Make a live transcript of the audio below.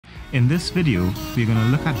In this video, we're going to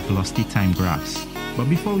look at velocity time graphs. But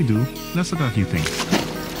before we do, let's look at a few things.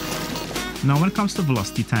 Now, when it comes to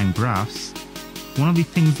velocity time graphs, one of the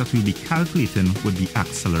things that we'll be calculating would be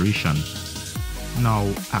acceleration. Now,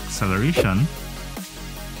 acceleration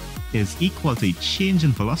is equal to a change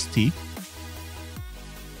in velocity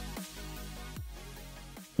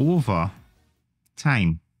over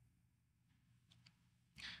time.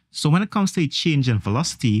 So when it comes to a change in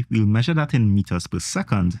velocity, we'll measure that in meters per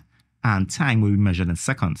second, and time will be measured in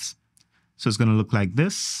seconds. So it's going to look like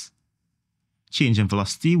this. Change in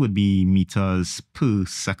velocity would be meters per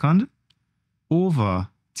second over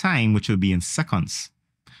time, which will be in seconds.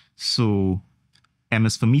 So m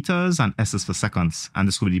is for meters and s is for seconds, and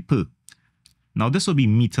this will be per. Now this will be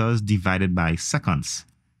meters divided by seconds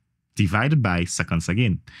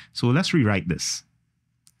again. So let's rewrite this.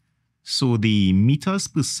 So the meters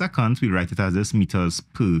per second, we write it as this, meters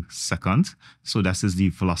per second. So that is the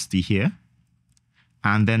velocity here.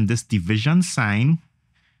 And then this division sign,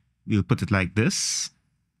 we'll put it like this,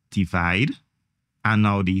 divide. And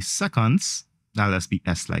now the seconds, now let's be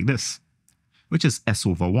s like this, which is s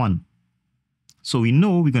over 1. So we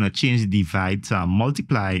know we're going to change the divide to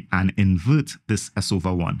multiply and invert this s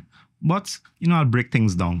over 1. But, I'll break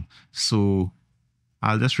things down. So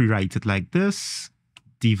I'll just rewrite it like this,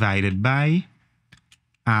 divided by,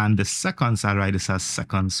 and the seconds, I'll write this as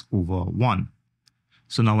seconds over 1.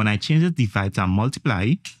 So now when I change the divide to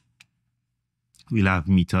multiply, we'll have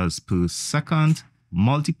meters per second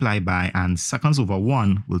multiplied by, and seconds over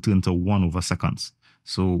 1 will turn to 1 over seconds.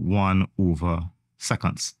 So 1 over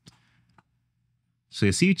seconds. So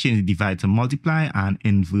you see, you change the divide to multiply and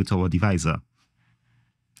invert our divisor.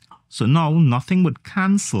 So now nothing would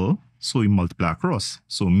cancel, so we multiply across.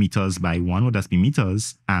 So meters by 1 would just be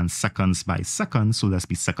meters, and seconds by seconds, so that's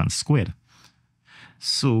be seconds squared.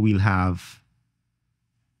 So we'll have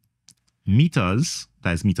meters,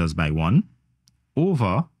 that is meters by 1,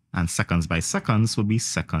 over, and seconds by seconds will be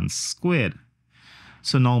seconds squared.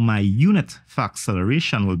 So now my unit for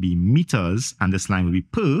acceleration will be meters, and this line will be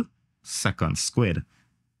per second squared.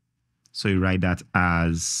 So you write that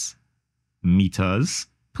as meters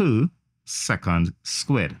per second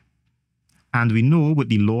squared. And we know with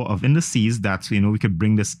the law of indices that, we could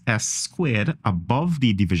bring this s squared above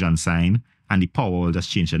the division sign, and the power will just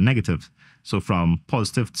change to negative. So from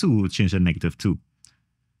positive 2, we'll change to negative 2.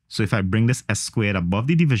 So if I bring this s squared above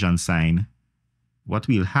the division sign, what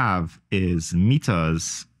we'll have is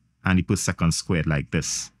meters and you put second squared like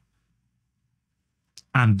this.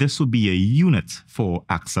 And this will be a unit for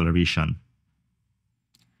acceleration.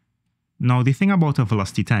 Now, the thing about a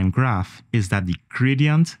velocity time graph is that the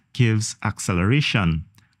gradient gives acceleration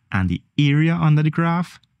and the area under the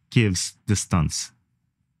graph gives distance.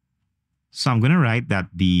 So I'm going to write that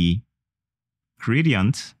the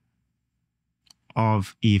gradient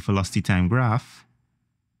of a velocity time graph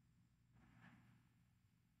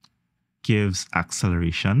gives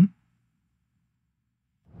acceleration.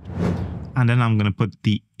 And then I'm going to put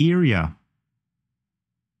the area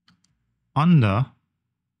under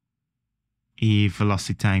a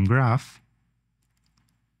velocity time graph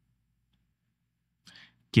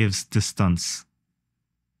gives distance.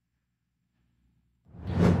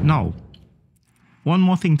 Now, one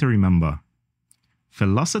more thing to remember.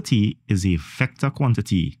 Velocity is a vector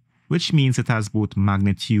quantity, which means it has both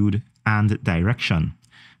magnitude and direction.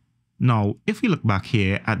 Now, if we look back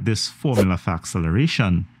here at this formula for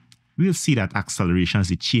acceleration, we'll see that acceleration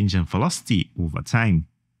is a change in velocity over time.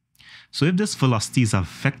 So if this velocity is a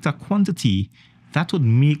vector quantity, that would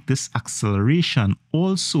make this acceleration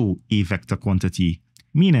also a vector quantity,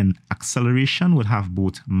 meaning acceleration would have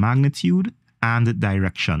both magnitude and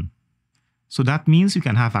direction. So that means you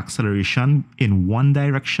can have acceleration in one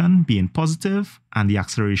direction being positive and the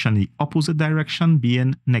acceleration in the opposite direction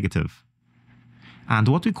being negative. And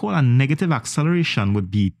what we call a negative acceleration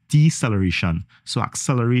would be deceleration. So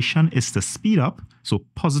acceleration is to speed up. So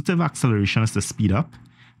positive acceleration is to speed up,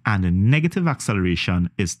 and the negative acceleration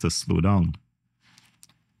is to slow down.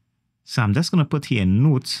 So I'm just going to put here a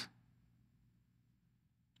note.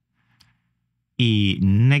 A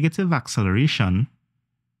negative acceleration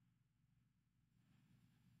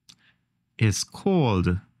is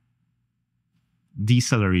called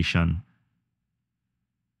deceleration.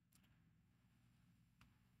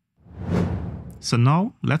 So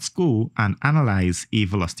now let's go and analyze a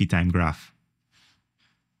velocity time graph.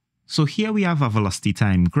 So here we have a velocity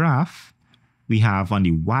time graph. We have on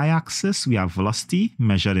the y-axis, we have velocity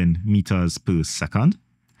measured in meters per second.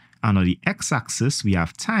 And on the x-axis, we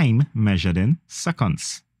have time measured in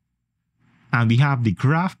seconds. And we have the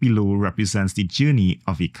graph below represents the journey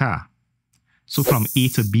of a car. So from A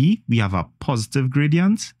to B, we have a positive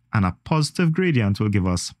gradient, and a positive gradient will give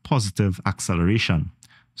us positive acceleration.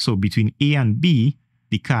 So between A and B,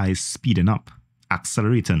 the car is speeding up,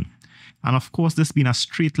 accelerating. And of course, this being a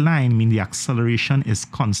straight line means the acceleration is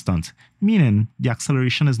constant, meaning the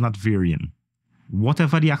acceleration is not varying.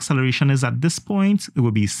 Whatever the acceleration is at this point, it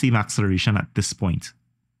will be the same acceleration at this point.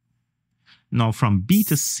 Now from B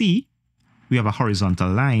to C, we have a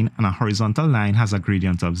horizontal line, and a horizontal line has a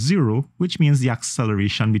gradient of 0, which means the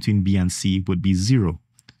acceleration between B and C would be 0.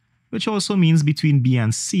 Which also means between B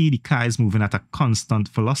and C, the car is moving at a constant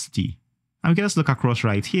velocity. And we can just look across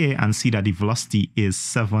right here and see that the velocity is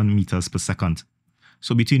 7 meters per second.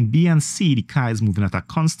 So between B and C, the car is moving at a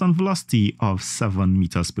constant velocity of 7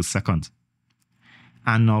 meters per second.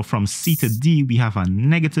 And now from C to D, we have a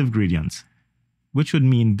negative gradient, which would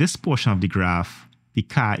mean this portion of the graph, the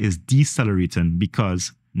car is decelerating,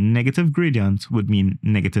 because negative gradient would mean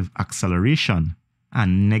negative acceleration,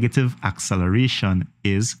 and negative acceleration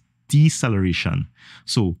is deceleration.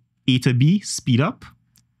 So A to B, speed up,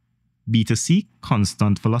 B to C,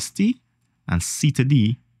 constant velocity, and C to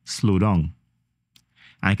D, slow down.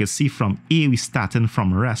 And you can see from A, we starting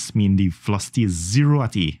from rest, meaning the velocity is 0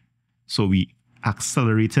 at A. So we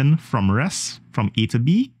accelerating from rest, from A to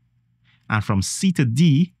B, and from C to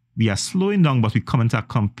D, we are slowing down, but we come into a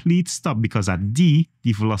complete stop because at D,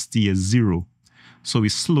 the velocity is 0. So we're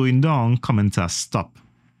slowing down, coming to a stop.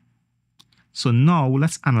 So now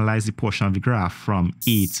let's analyze the portion of the graph from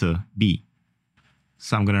A to B.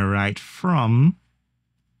 So I'm going to write from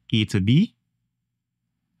A to B.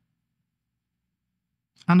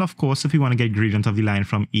 And of course, if we want to get gradient of the line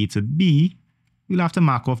from A to B, we'll have to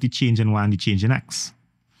mark off the change in Y and the change in X.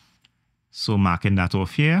 So marking that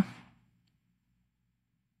off here.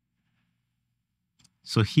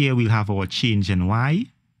 So here we'll have our change in Y.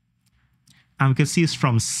 And we can see it's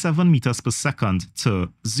from 7 meters per second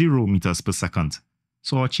to 0 meters per second.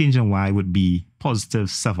 So our change in Y would be positive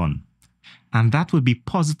 7. And that would be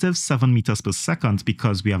positive 7 meters per second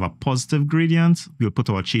because we have a positive gradient. We'll put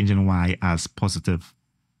our change in Y as positive.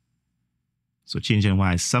 So change in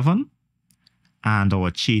Y is 7. And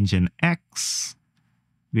our change in X,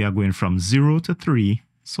 we are going from 0 to 3.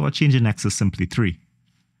 So our change in X is simply 3.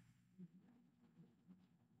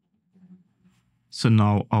 So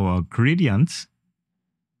now our gradient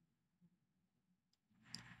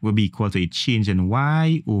will be equal to a change in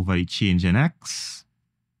Y over a change in X,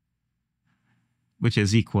 which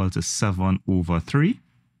is equal to 7 over 3.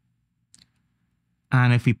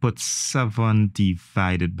 And if we put 7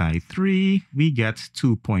 divided by 3, we get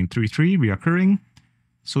 2.33 reoccurring.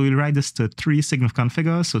 So we'll write this to 3 significant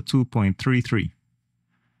figures, so 2.33.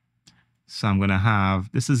 So I'm going to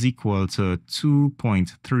have, this is equal to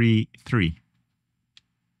 2.33.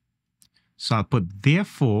 So I'll put,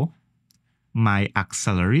 therefore, my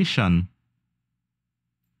acceleration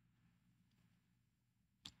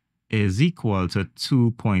is equal to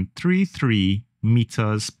 2.33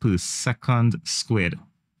 meters per second squared.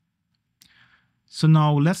 So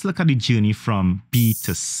now let's look at the journey from B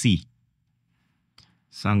to C.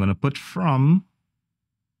 So I'm going to put from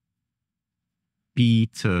B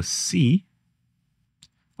to C.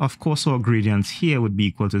 Of course, our gradient here would be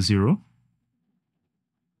equal to 0.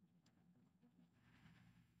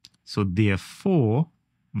 So therefore,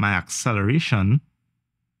 my acceleration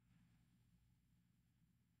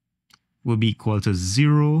will be equal to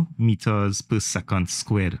 0 meters per second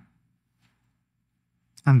squared.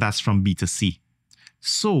 And that's from B to C.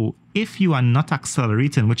 So if you are not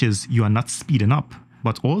accelerating, which is you are not speeding up,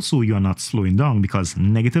 but also you are not slowing down, because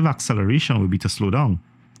negative acceleration will be to slow down,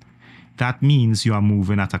 that means you are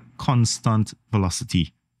moving at a constant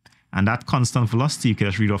velocity. And that constant velocity you can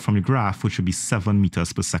just read off from the graph, which would be 7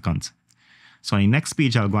 meters per second. So on the next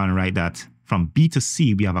page, I'll go and write that from B to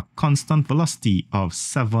C, we have a constant velocity of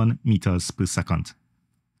 7 meters per second.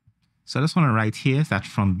 So I just want to write here that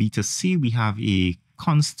from B to C, we have a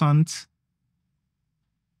constant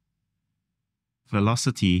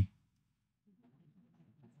velocity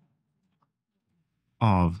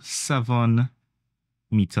of 7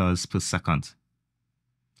 meters per second.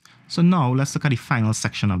 So now let's look at the final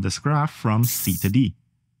section of this graph from C to D.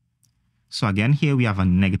 So again, here we have a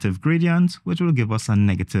negative gradient, which will give us a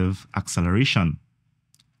negative acceleration.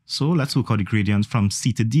 So let's work out the gradient from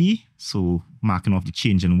C to D. So marking off the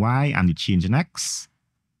change in Y and the change in X.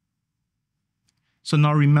 So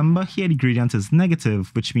now remember here the gradient is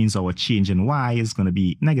negative, which means our change in Y is going to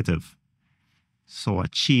be negative. So our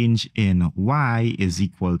change in Y is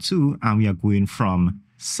equal to, and we are going from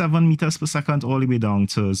 7 meters per second all the way down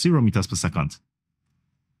to 0 meters per second.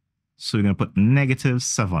 So we're going to put negative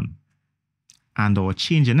 7. And our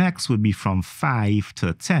change in x would be from 5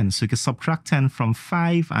 to 10. So you can subtract 10 from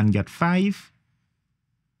 5 and get 5.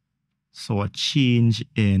 So our change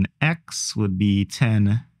in x would be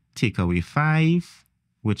 10 take away 5,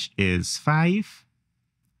 which is 5.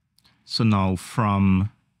 So now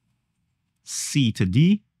from C to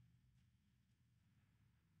D,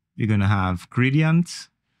 you're going to have gradient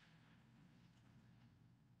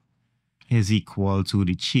is equal to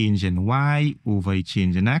the change in y over the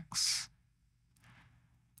change in x.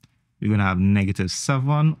 We're going to have negative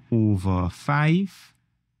 7 over 5.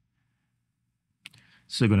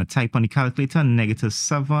 So you're going to type on the calculator negative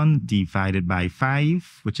 7 divided by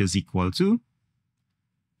 5, which is equal to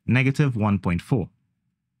negative 1.4.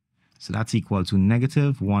 So that's equal to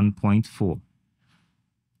negative 1.4,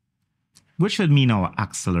 which would mean our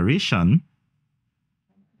acceleration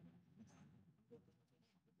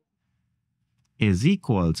is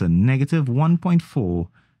equal to negative 1.4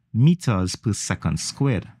 meters per second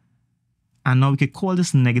squared. And now we could call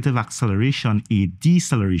this negative acceleration a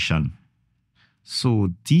deceleration. So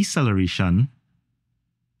deceleration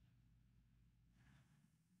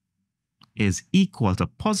is equal to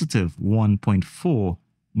positive 1.4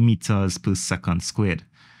 meters per second squared.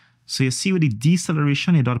 So you see with the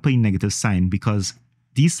deceleration, you don't put a negative sign because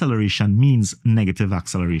deceleration means negative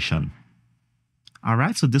acceleration. All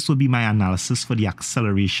right, so this will be my analysis for the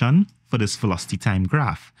acceleration for this velocity time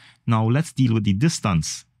graph. Now let's deal with the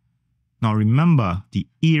distance. Now remember, the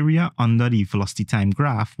area under the velocity time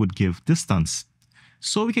graph would give distance.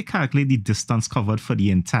 So we can calculate the distance covered for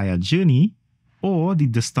the entire journey or the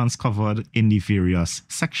distance covered in the various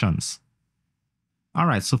sections. All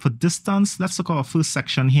right, so for distance, let's look at our first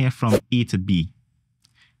section here from A to B.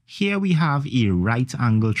 Here we have a right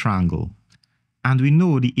angle triangle. And we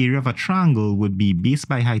know the area of a triangle would be base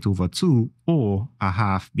by height over 2 or a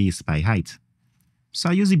half base by height. So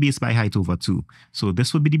I use the base by height over 2. So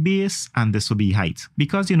this would be the base and this would be height.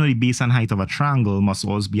 Because you know the base and height of a triangle must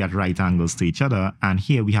always be at right angles to each other. And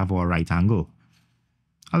here we have our right angle.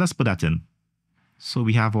 Let's put that in. So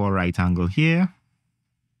we have our right angle here.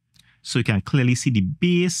 So you can clearly see the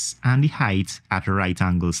base and the height at right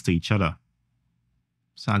angles to each other.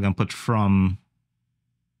 So I'm going to put from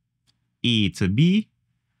A to B,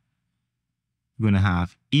 we're going to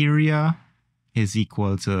have area is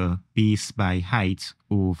equal to base by height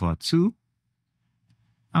over 2.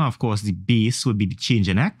 And of course, the base would be the change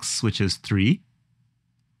in x, which is 3,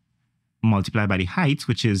 multiplied by the height,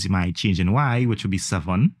 which is my change in y, which would be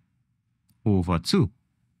 7 over 2.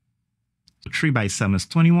 So 3 by 7 is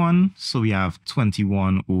 21, so we have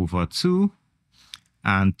 21 over 2.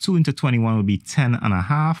 And 2 into 21 would be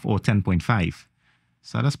 10.5 or 10.5.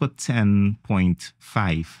 So let's put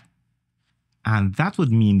 10.5. And that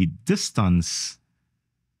would mean the distance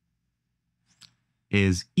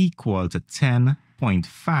is equal to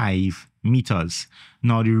 10.5 meters.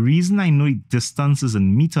 Now, the reason I know the distance is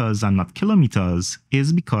in meters and not kilometers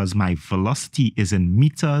is because my velocity is in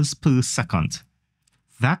meters per second.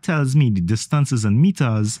 That tells me the distance is in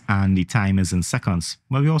meters and the time is in seconds.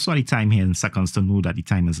 Well, we also have the time here in seconds to know that the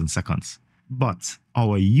time is in seconds. But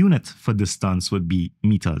our unit for distance would be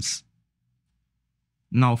meters.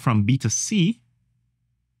 Now from B to C,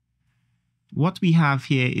 what we have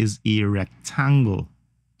here is a rectangle.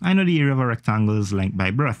 I know the area of a rectangle is length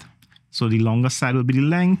by breadth. So the longer side will be the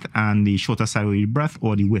length and the shorter side will be the breadth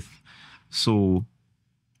or the width. So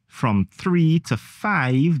from 3 to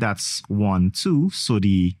 5, that's 1, 2. So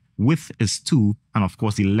the width is 2. And of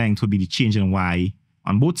course, the length will be the change in y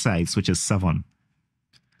on both sides, which is 7.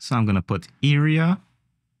 So I'm going to put area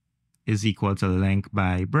is equal to length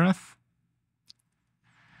by breadth.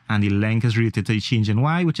 And the length is related to the change in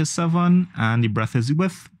y, which is 7. And the breadth is the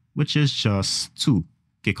width, which is just 2.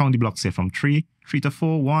 Okay, count the blocks here from 3 to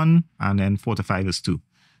 4, 1. And then 4 to 5 is 2.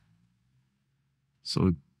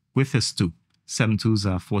 So width is 2. 7 2s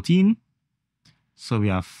are 14. So we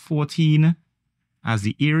have 14 as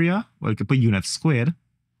the area. Well, you can put units squared.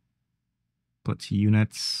 Put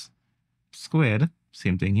units squared.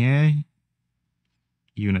 Same thing here.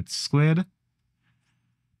 Units squared.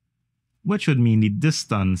 Which would mean the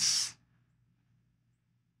distance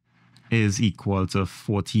is equal to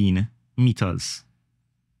 14 meters.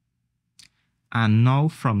 And now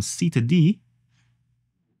from C to D,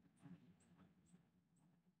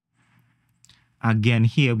 again,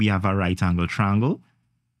 here we have a right angle triangle.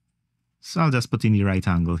 So I'll just put in the right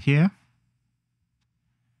angle here.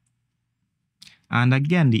 And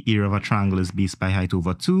again, the area of a triangle is base by height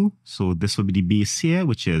over 2. So this will be the base here,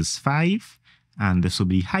 which is 5. And this will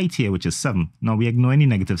be height here, which is 7. Now we ignore any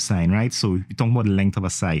negative sign, right? So we're talking about the length of a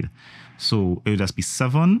side. So it would just be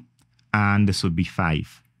 7, and this would be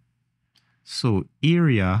 5. So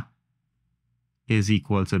area is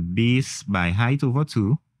equal to base by height over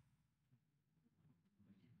 2.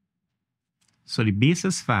 So the base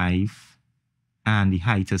is 5 and the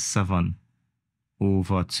height is 7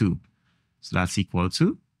 over 2. So that's equal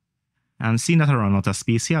to, and seeing that I run out of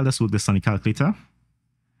space here, I'll just work this on the calculator.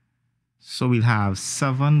 So we'll have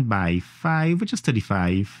 7 by 5, which is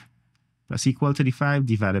 35. That's equal to 35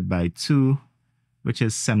 divided by 2, which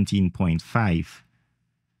is 17.5.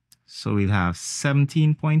 So we'll have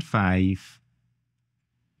 17.5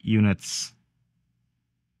 units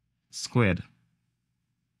squared,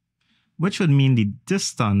 which would mean the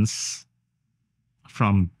distance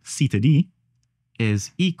from C to D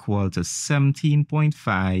is equal to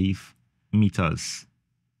 17.5 meters.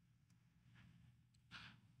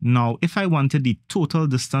 Now, if I wanted the total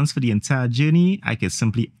distance for the entire journey, I could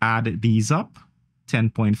simply add these up,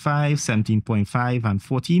 10.5, 17.5, and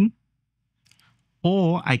 14.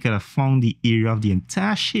 Or I could have found the area of the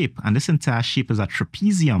entire shape, and this entire shape is a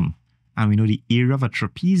trapezium. And we know the area of a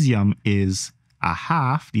trapezium is a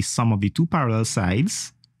half the sum of the two parallel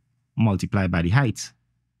sides multiplied by the height.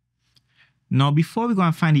 Now, before we go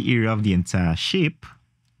and find the area of the entire shape,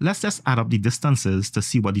 let's just add up the distances to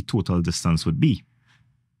see what the total distance would be.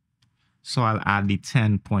 So I'll add the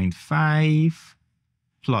 10.5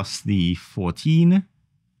 plus the 14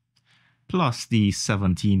 plus the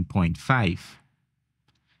 17.5.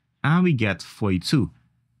 And we get 42.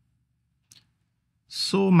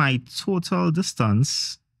 So my total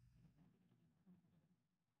distance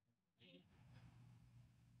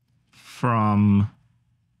from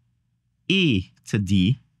A to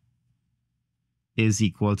D is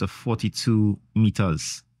equal to 42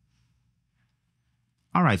 meters.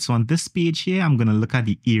 All right, so on this page here, I'm going to look at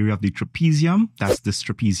the area of the trapezium. That's this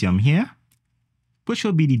trapezium here, which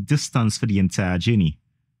will be the distance for the entire journey.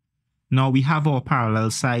 Now we have our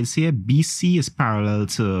parallel sides here. BC is parallel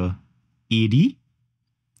to AD.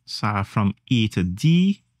 So from A to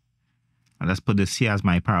D, and let's put this here as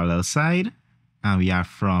my parallel side. And we are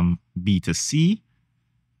from B to C.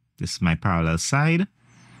 This is my parallel side.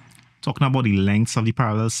 Talking about the lengths of the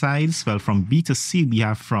parallel sides, well, from B to C, we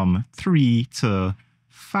have from 3 to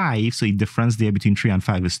 5. So the difference there between 3 and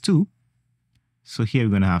 5 is 2. So here we're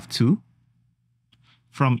going to have 2.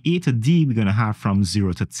 From A to D, we're going to have from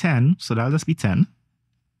 0 to 10. So that'll just be 10.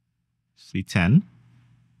 See 10.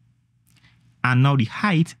 And now the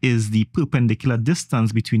height is the perpendicular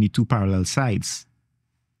distance between the two parallel sides.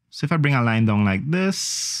 So if I bring a line down like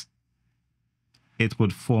this, it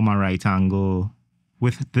would form a right angle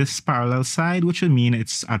with this parallel side, which would mean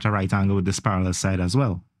it's at a right angle with this parallel side as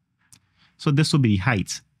well. So this will be the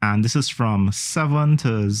height. And this is from 7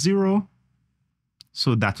 to 0.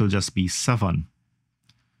 So that will just be 7.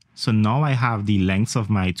 So now I have the lengths of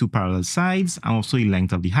my two parallel sides and also the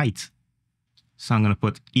length of the height. So I'm going to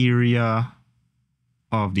put area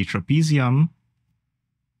of the trapezium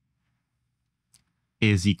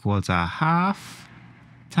is equal to a half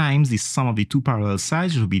times the sum of the two parallel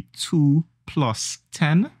sides, which will be 2 plus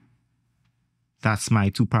 10. That's my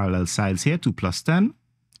two parallel sides here, 2 plus 10,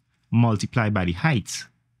 multiplied by the height.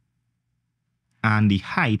 And the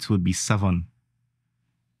height would be 7.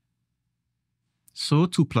 So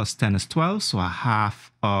 2 plus 10 is 12, so a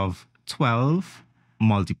half of 12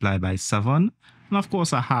 multiplied by 7. And of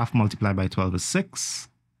course, a half multiplied by 12 is 6,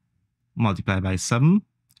 multiplied by 7,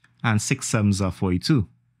 and 6 7s are 42.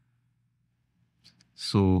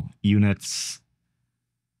 So units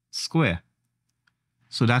square.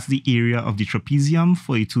 So that's the area of the trapezium,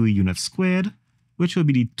 42 units squared, which will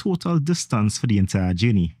be the total distance for the entire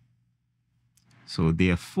journey. So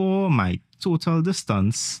therefore, my total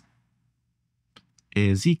distance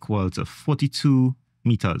is equal to 42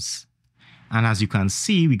 meters. And as you can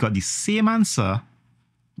see, we got the same answer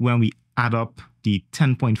when we add up the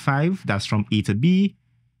 10.5, that's from A to B,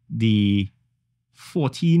 the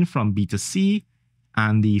 14 from B to C,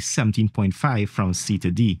 and the 17.5 from C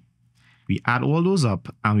to D. We add all those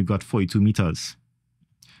up and we got 42 meters.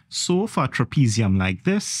 So for a trapezium like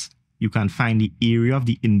this, you can find the area of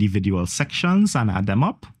the individual sections and add them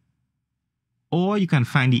up. Or you can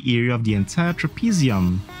find the area of the entire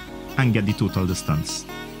trapezium and get the total distance.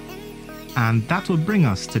 And that will bring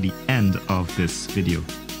us to the end of this video.